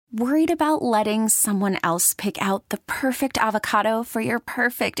Worried about letting someone else pick out the perfect avocado for your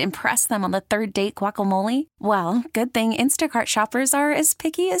perfect impress them on the third date guacamole? Well, good thing Instacart shoppers are as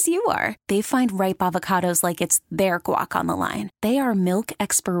picky as you are. They find ripe avocados like it's their guac on the line. They are milk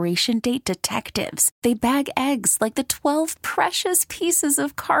expiration date detectives. They bag eggs like the 12 precious pieces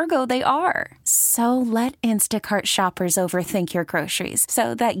of cargo they are. So let Instacart shoppers overthink your groceries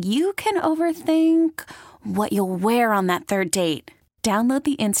so that you can overthink what you'll wear on that third date. Download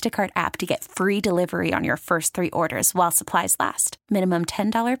the Instacart app to get free delivery on your first 3 orders while supplies last. Minimum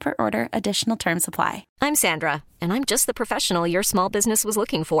 $10 per order. Additional terms apply. I'm Sandra, and I'm just the professional your small business was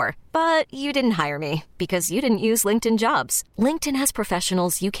looking for. But you didn't hire me because you didn't use LinkedIn Jobs. LinkedIn has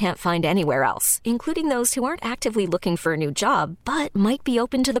professionals you can't find anywhere else, including those who aren't actively looking for a new job, but might be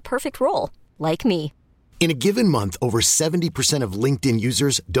open to the perfect role, like me. In a given month, over 70% of LinkedIn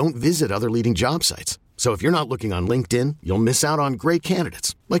users don't visit other leading job sites. So if you're not looking on LinkedIn, you'll miss out on great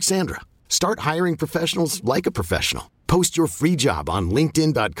candidates like Sandra. Start hiring professionals like a professional. Post your free job on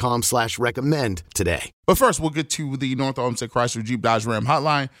linkedin.com/recommend today. But first, we'll get to the North Olmsted Chrysler Jeep Dodge Ram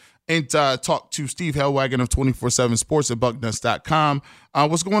hotline and talk to Steve Helwagen of 24/7 Sports at bucknuts.com.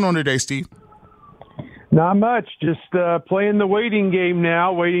 What's going on today, Steve? Not much. Just playing the waiting game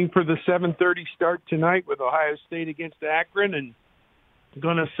now, waiting for the 7:30 start tonight with Ohio State against Akron, and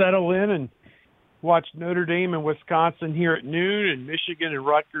going to settle in and watch Notre Dame and Wisconsin here at noon, and Michigan and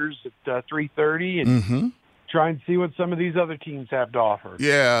Rutgers at 3:30, and try and see what some of these other teams have to offer.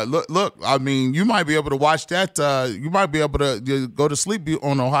 Yeah, look. I mean, you might be able to watch that. You might be able to go to sleep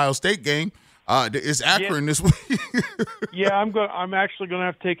on the Ohio State game. It's Akron this week. Yeah, I'm actually going to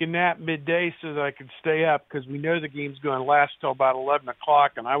have to take a nap midday so that I can stay up, because we know the game's going to last till about 11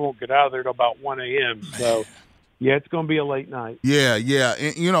 o'clock, and I won't get out of there till about 1 a.m. So. Yeah, it's going to be a late night. Yeah.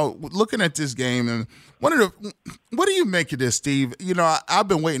 And, looking at this game, and what do you make of this, Steve? I've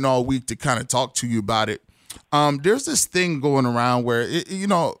been waiting all week to kind of talk to you about it. There's this thing going around where,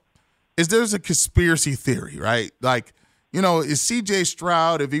 there's a conspiracy theory, right? Like, is C.J.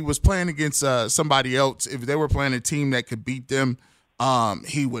 Stroud, if he was playing against somebody else, if they were playing a team that could beat them,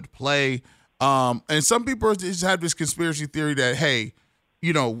 he would play. And some people just have this conspiracy theory that, hey,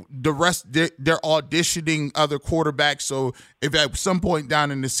 the rest, they're auditioning other quarterbacks. So if at some point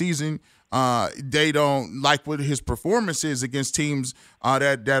down in the season, they don't like what his performance is against teams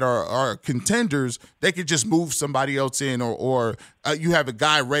that are contenders, they could just move somebody else in, or you have a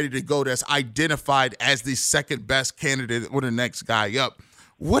guy ready to go that's identified as the second best candidate or the next guy up.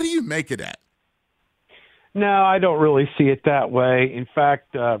 What do you make of that? No, I don't really see it that way. In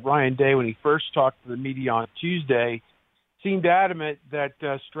fact, Ryan Day, when he first talked to the media on Tuesday, seemed adamant that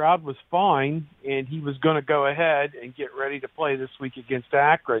Stroud was fine and he was going to go ahead and get ready to play this week against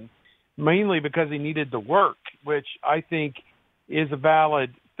Akron, mainly because he needed the work, which I think is a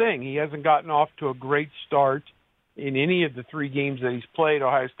valid thing. He hasn't gotten off to a great start in any of the 3 games that he's played.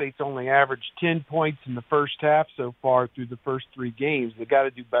 Ohio State's only averaged 10 points in the first half so far through the first 3 games. They got to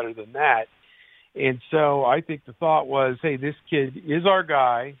do better than that. And so I think the thought was, hey, this kid is our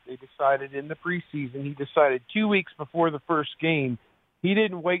guy. They decided in the preseason, he decided 2 weeks before the first game. He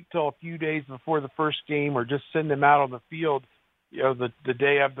didn't wait till a few days before the first game or just send him out on the field, the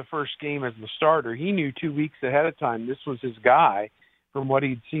day of the first game as the starter. He knew 2 weeks ahead of time this was his guy from what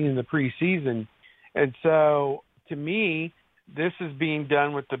he'd seen in the preseason. And so to me, this is being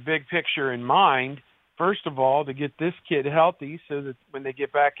done with the big picture in mind. First of all, to get this kid healthy so that when they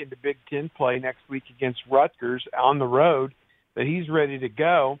get back into Big Ten play next week against Rutgers on the road, that he's ready to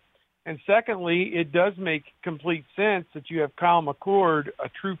go. And secondly, it does make complete sense that you have Kyle McCord, a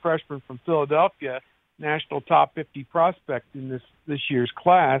true freshman from Philadelphia, national top 50 prospect in this year's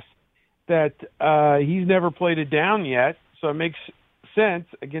class, that he's never played it down yet. So it makes sense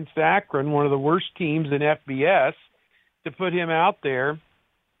against Akron, one of the worst teams in FBS, to put him out there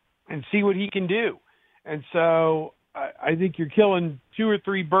and see what he can do. And so I think you're killing 2 or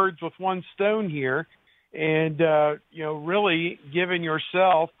 3 birds with one stone here, and, really giving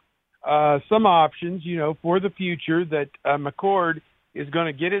yourself some options, for the future, that McCord is going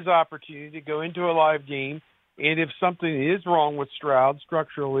to get his opportunity to go into a live game. And if something is wrong with Stroud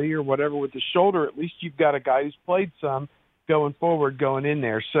structurally or whatever with the shoulder, at least you've got a guy who's played some going forward, going in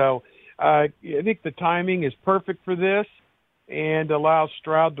there. So I think the timing is perfect for this and allows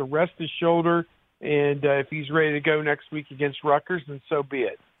Stroud to rest his shoulder. And if he's ready to go next week against Rutgers, then so be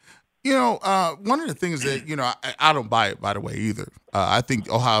it. One of the things that, I don't buy it, by the way, either. I think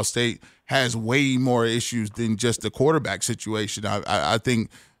Ohio State has way more issues than just the quarterback situation. I think,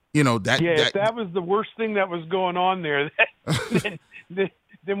 that. Yeah, if that was the worst thing that was going on there,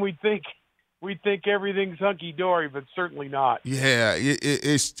 then we'd think we think everything's hunky-dory, but certainly not. Yeah,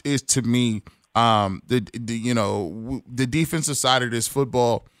 it's to me the defensive side of this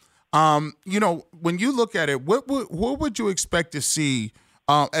football. When you look at it, what would you expect to see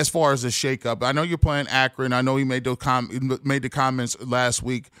as far as a shakeup? I know you're playing Akron. I know he made the comments last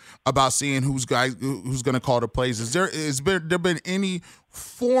week about seeing who's going to call the plays. Has there been any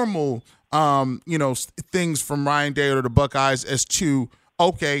formal things from Ryan Day or the Buckeyes as to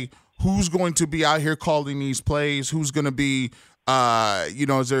who's going to be out here calling these plays? Who's going to be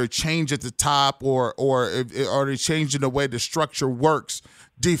is there a change at the top, or are they changing the way the structure works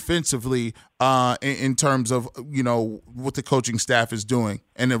defensively in terms of what the coaching staff is doing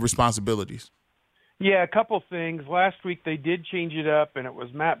and their responsibilities? Yeah, a couple things. Last week they did change it up, and it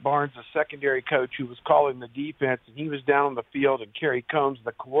was Matt Barnes, the secondary coach, who was calling the defense, and he was down on the field, and Kerry Combs,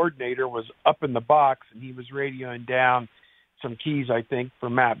 the coordinator, was up in the box, and he was radioing down some keys, I think,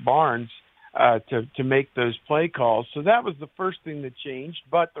 for Matt Barnes to make those play calls. So that was the first thing that changed,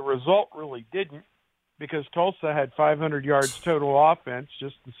 but the result really didn't, because Tulsa had 500 yards total offense,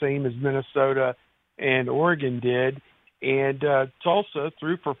 just the same as Minnesota and Oregon did. And Tulsa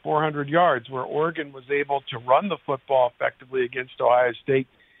threw for 400 yards, where Oregon was able to run the football effectively against Ohio State.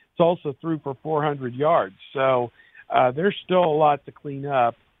 Tulsa threw for 400 yards. So there's still a lot to clean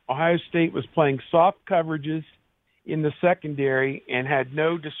up. Ohio State was playing soft coverages in the secondary and had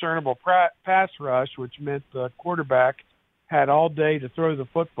no discernible pass rush, which meant the quarterback had all day to throw the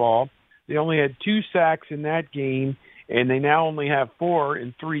football. They only had 2 sacks in that game, and they now only have 4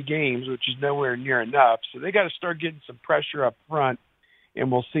 in 3 games, which is nowhere near enough. So they got to start getting some pressure up front,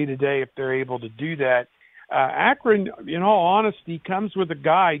 and we'll see today if they're able to do that. Akron, in all honesty, comes with a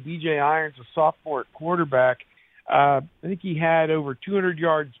guy, DJ Irons, a sophomore quarterback. I think he had over 200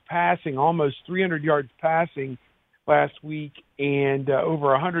 yards passing, almost 300 yards passing last week, and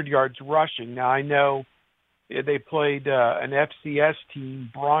over 100 yards rushing. Now, I know they played an FCS team,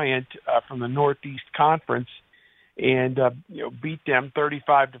 Bryant, from the Northeast Conference, and beat them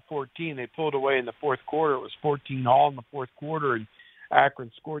 35-14. They pulled away in the fourth quarter. It was 14-all in the fourth quarter, and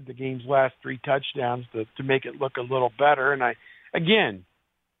Akron scored the game's last 3 touchdowns to make it look a little better. And I know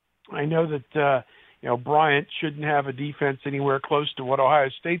that Bryant shouldn't have a defense anywhere close to what Ohio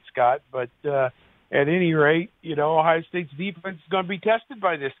State's got, but at any rate, Ohio State's defense is going to be tested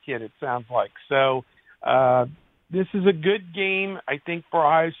by this kid, it sounds like. So this is a good game, I think, for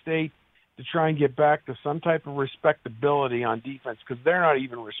Ohio State to try and get back to some type of respectability on defense, because they're not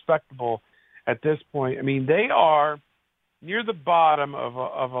even respectable at this point. I mean, they are near the bottom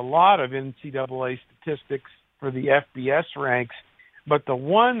of a lot of NCAA statistics for the FBS ranks, but the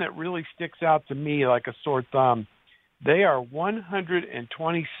one that really sticks out to me like a sore thumb, they are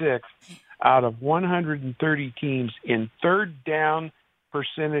 126th out of 130 teams in third down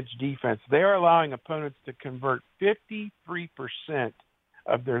percentage defense. They are allowing opponents to convert 53%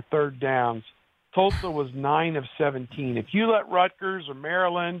 of their third downs. Tulsa was 9 of 17. If you let Rutgers or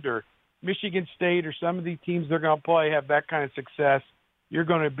Maryland or Michigan State or some of these teams they're going to play have that kind of success, you're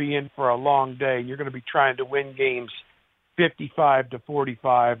going to be in for a long day. You're going to be trying to win games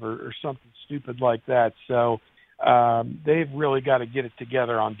 55-45 or something stupid like that. So they've really got to get it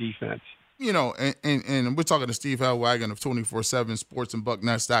together on defense. And we're talking to Steve Helwagen of 24/7 Sports and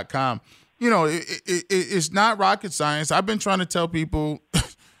Bucknuts.com. It's not rocket science. I've been trying to tell people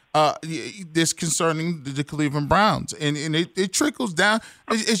this concerning the Cleveland Browns, and it trickles down.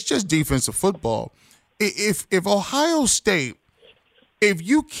 It's just defensive football. If Ohio State, if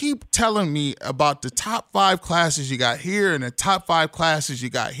you keep telling me about the top 5 classes you got here and the top 5 classes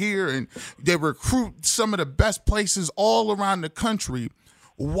you got here, and they recruit some of the best places all around the country,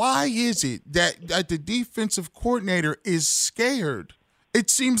 why is it that the defensive coordinator is scared? It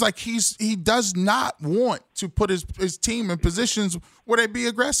seems like he does not want to put his team in positions where they be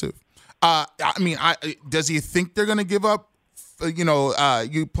aggressive. Does he think they're going to give up?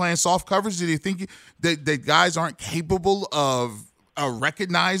 You playing soft coverage? Do you think that guys aren't capable of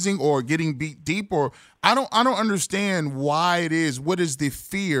recognizing or getting beat deep? Or I don't understand why it is. What is the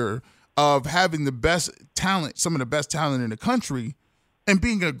fear of having the best talent, some of the best talent in the country, and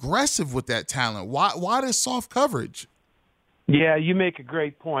being aggressive with that talent? Why this soft coverage? Yeah, you make a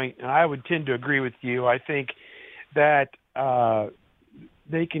great point, and I would tend to agree with you. I think that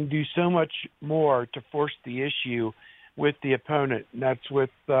they can do so much more to force the issue with the opponent, and that's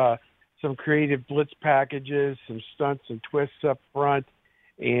with some creative blitz packages, some stunts and twists up front,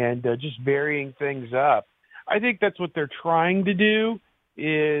 and just varying things up. I think that's what they're trying to do,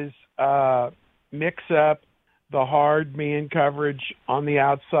 is mix up the hard man coverage on the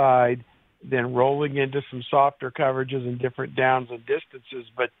outside, then rolling into some softer coverages and different downs and distances.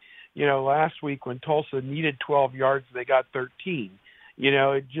 But Last week when Tulsa needed 12 yards, they got 13.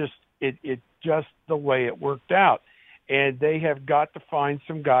 It just the way it worked out. And they have got to find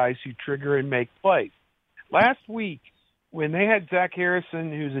some guys who trigger and make plays. Last week, when they had Zach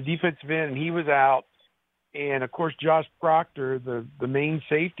Harrison, who's a defensive end, and he was out, and, of course, Josh Proctor, the main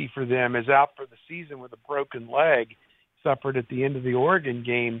safety for them, is out for the season with a broken leg, suffered at the end of the Oregon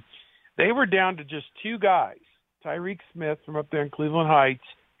game. They were down to just two guys, Tyreek Smith from up there in Cleveland Heights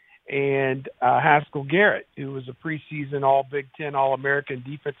and Haskell Garrett, who was a preseason All-Big Ten All-American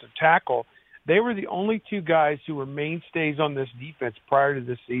defensive tackle. They were the only two guys who were mainstays on this defense prior to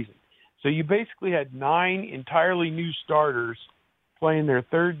this season. So you basically had 9 entirely new starters playing their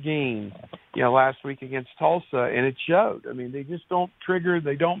third game, last week against Tulsa, and it showed. I mean, they just don't trigger,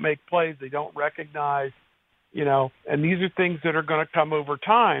 they don't make plays, they don't recognize, and these are things that are going to come over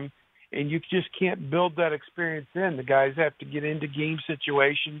time, and you just can't build that experience in. The guys have to get into game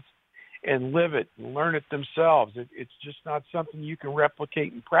situations and live it and learn it themselves. It's just not something you can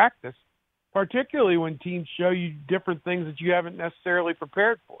replicate in practice, particularly when teams show you different things that you haven't necessarily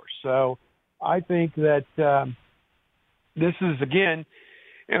prepared for. So I think that this is, again,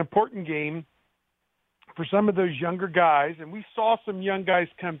 an important game for some of those younger guys, and we saw some young guys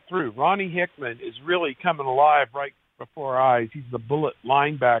come through. Ronnie Hickman is really coming alive right before our eyes. He's the bullet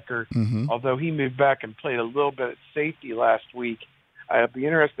linebacker, although he moved back and played a little bit at safety last week. It'll be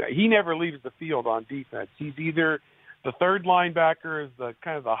interesting. He never leaves the field on defense. He's either the third linebacker, is the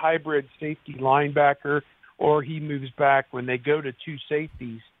kind of the hybrid safety linebacker, or he moves back when they go to two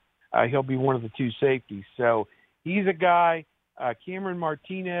safeties. He'll be one of the two safeties. So he's a guy. Cameron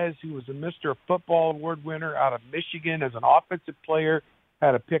Martinez, who was a Mr. Football Award winner out of Michigan as an offensive player,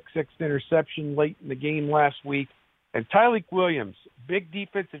 had a pick-six interception late in the game last week. And Tyleik Williams, big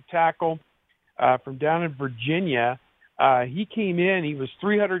defensive tackle from down in Virginia. He came in. He was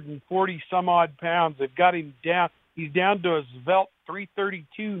 340-some-odd pounds. They've got him down. He's down to a svelte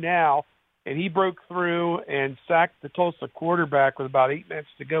 332 now, and he broke through and sacked the Tulsa quarterback with about 8 minutes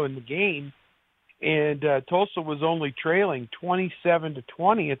to go in the game. And Tulsa was only trailing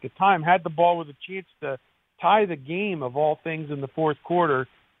 27-20 at the time, had the ball with a chance to tie the game of all things in the fourth quarter.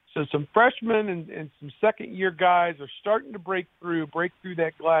 So some freshmen and some second-year guys are starting to break through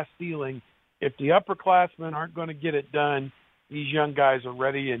that glass ceiling. If the upperclassmen aren't going to get it done, these young guys are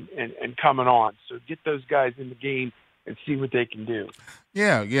ready and coming on. So get those guys in the game and see what they can do.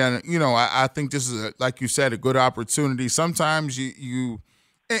 Yeah. I think this is, like you said, a good opportunity. Sometimes you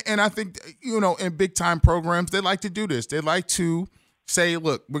and I think, in big-time programs, they like to do this. They like to say,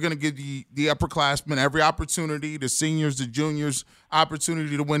 look, we're going to give the upperclassmen every opportunity, the seniors, the juniors,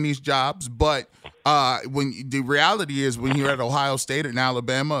 opportunity to win these jobs. But when the reality is, when you're at Ohio State and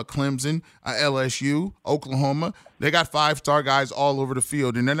Alabama, Clemson, LSU, Oklahoma, they got 5-star guys all over the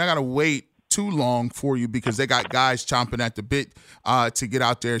field, and they're not going to wait too long for you because they got guys chomping at the bit to get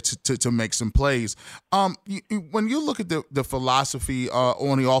out there to make some plays. When you look at the philosophy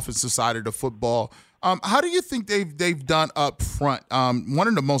on the offensive side of the football, how do you think they've done up front? One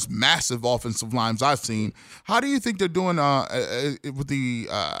of the most massive offensive lines I've seen. How do you think they're doing with the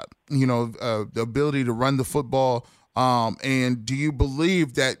ability to run the football? And do you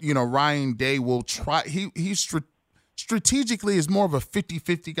believe that Ryan Day will try? He strategically is more of a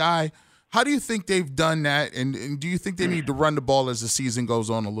 50-50 guy. How do you think they've done that? And do you think they need to run the ball as the season goes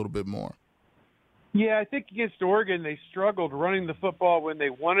on a little bit more? Yeah, I think against Oregon, they struggled running the football when they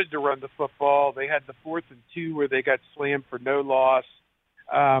wanted to run the football. They had the 4th and 2 where they got slammed for no loss.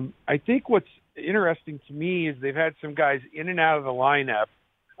 I think what's interesting to me is they've had some guys in and out of the lineup.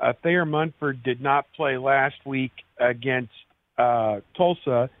 Thayer Munford did not play last week against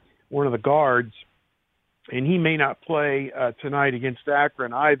Tulsa, one of the guards, and he may not play tonight against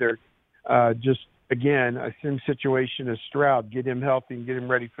Akron either. Just, again, a same situation as Stroud. Get him healthy and get him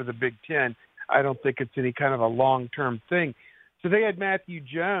ready for the Big Ten. I don't think it's any kind of a long-term thing. So they had Matthew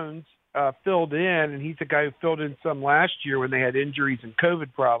Jones filled in, and he's a guy who filled in some last year when they had injuries and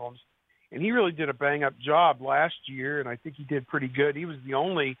COVID problems. And he really did a bang-up job last year, and I think he did pretty good. He was the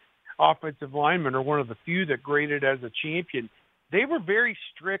only offensive lineman, or one of the few, that graded as a champion. They were very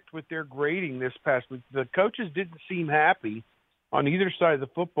strict with their grading this past week. The coaches didn't seem happy on either side of the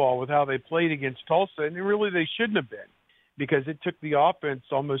football with how they played against Tulsa, and really they shouldn't have been, because it took the offense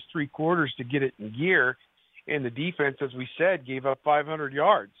almost 3 quarters to get it in gear, and the defense, as we said, gave up 500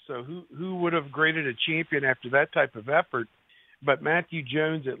 yards. So who would have graded a champion after that type of effort? But Matthew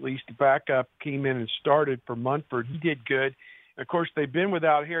Jones, at least backup, came in and started for Munford. He did good. Of course, they've been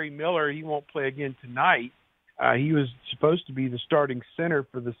without Harry Miller. He won't play again tonight. He was supposed to be the starting center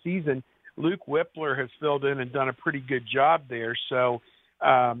for the season. Luke Whippler has filled in and done a pretty good job there. So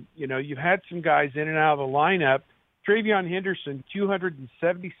You've had some guys in and out of the lineup. Travion Henderson,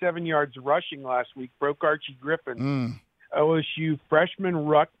 277 yards rushing last week, broke Archie Griffin's OSU freshman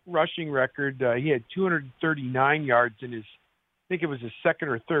rushing record. He had 239 yards in his, I think it was his second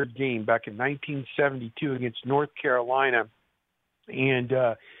or third game back in 1972 against North Carolina. And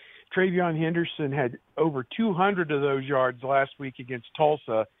Travion Henderson had over 200 of those yards last week against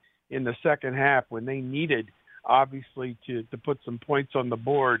Tulsa in the second half when they needed, obviously, to put some points on the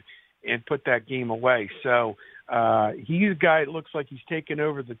board and put that game away. So he's a guy, it looks like he's taken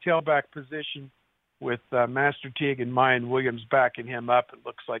over the tailback position with Master Teague and Mayan Williams backing him up. It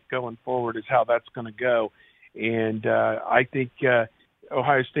looks like going forward is how that's going to go. And I think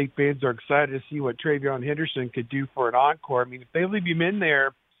Ohio State fans are excited to see what Travion Henderson could do for an encore. I mean, if they leave him in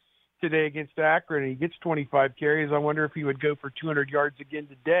there today against Akron and he gets 25 carries, I wonder if he would go for 200 yards again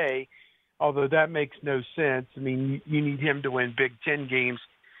today, although that makes no sense. I mean, you need him to win Big Ten games,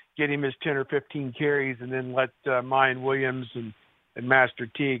 get him his 10 or 15 carries, and then let Mayan Williams and Master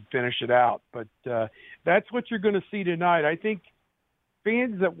Teague finish it out. But that's what you're going to see tonight. I think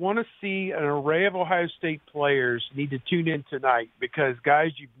fans that want to see an array of Ohio State players need to tune in tonight, because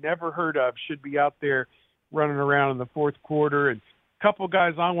guys you've never heard of should be out there running around in the fourth quarter. And a couple of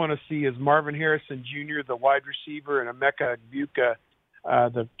guys I want to see is Marvin Harrison Jr., the wide receiver, and Emeka Egbuka,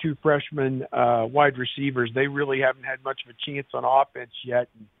 the two freshman wide receivers. They really haven't had much of a chance on offense yet.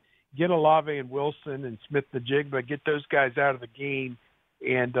 And get Olave and Wilson and Smith-Njigba, get those guys out of the game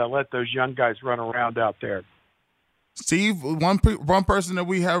and let those young guys run around out there. Steve, one person that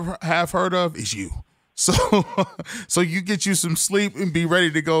we have heard of is you. So you get you some sleep and be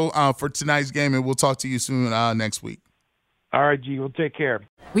ready to go for tonight's game, and we'll talk to you soon next week. All right, G, we'll take care.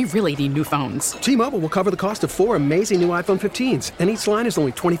 We really need new phones. T-Mobile will cover the cost of 4 amazing new iPhone 15s, and each line is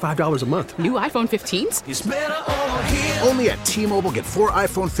only $25 a month. New iPhone 15s? It's better over here. Only at T-Mobile, get 4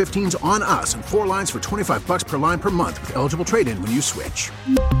 iPhone 15s on us and 4 lines for $25 per line per month with eligible trade-in when you switch.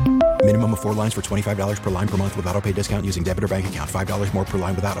 Minimum of 4 lines for $25 per line per month with autopay discount using debit or bank account. $5 more per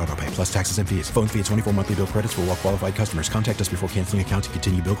line without autopay, plus taxes and fees. Phone fee at 24 monthly bill credits for well-qualified customers. Contact us before canceling account to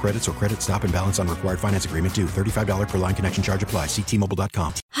continue bill credits or credit stop and balance on required finance agreement due. $35 per line connection charge applies. See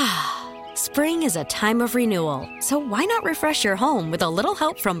T-Mobile.com. Spring is a time of renewal, so why not refresh your home with a little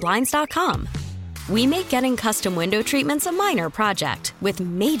help from Blinds.com? We make getting custom window treatments a minor project with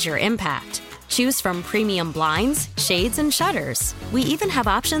major impact. Choose from premium blinds, shades, and shutters. We even have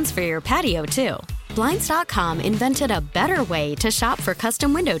options for your patio, too. Blinds.com invented a better way to shop for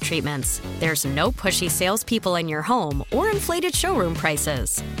custom window treatments. There's no pushy salespeople in your home or inflated showroom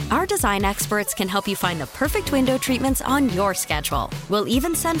prices. Our design experts can help you find the perfect window treatments on your schedule. We'll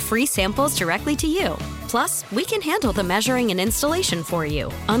even send free samples directly to you. Plus, we can handle the measuring and installation for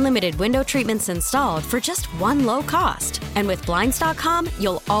you. Unlimited window treatments installed for just one low cost. And with Blinds.com,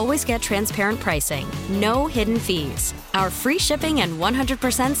 you'll always get transparent pricing. No hidden fees. Our free shipping and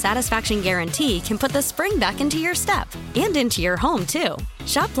 100% satisfaction guarantee can put the spring back into your step and into your home, too.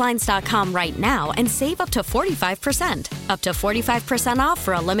 Shop Blinds.com right now and save up to 45%. Up to 45% off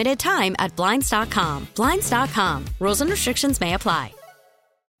for a limited time at Blinds.com. Blinds.com. Rules and restrictions may apply.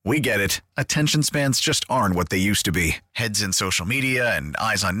 We get it. Attention spans just aren't what they used to be. Heads in social media and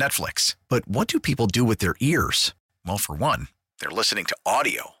eyes on Netflix. But what do people do with their ears? Well, for one, they're listening to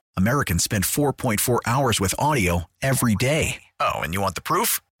audio. Americans spend 4.4 hours with audio every day. Oh, and you want the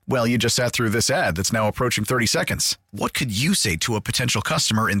proof? Well, you just sat through this ad that's now approaching 30 seconds. What could you say to a potential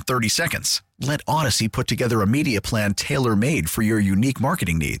customer in 30 seconds? Let Odyssey put together a media plan tailor-made for your unique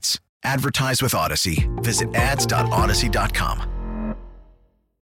marketing needs. Advertise with Odyssey. Visit ads.odyssey.com.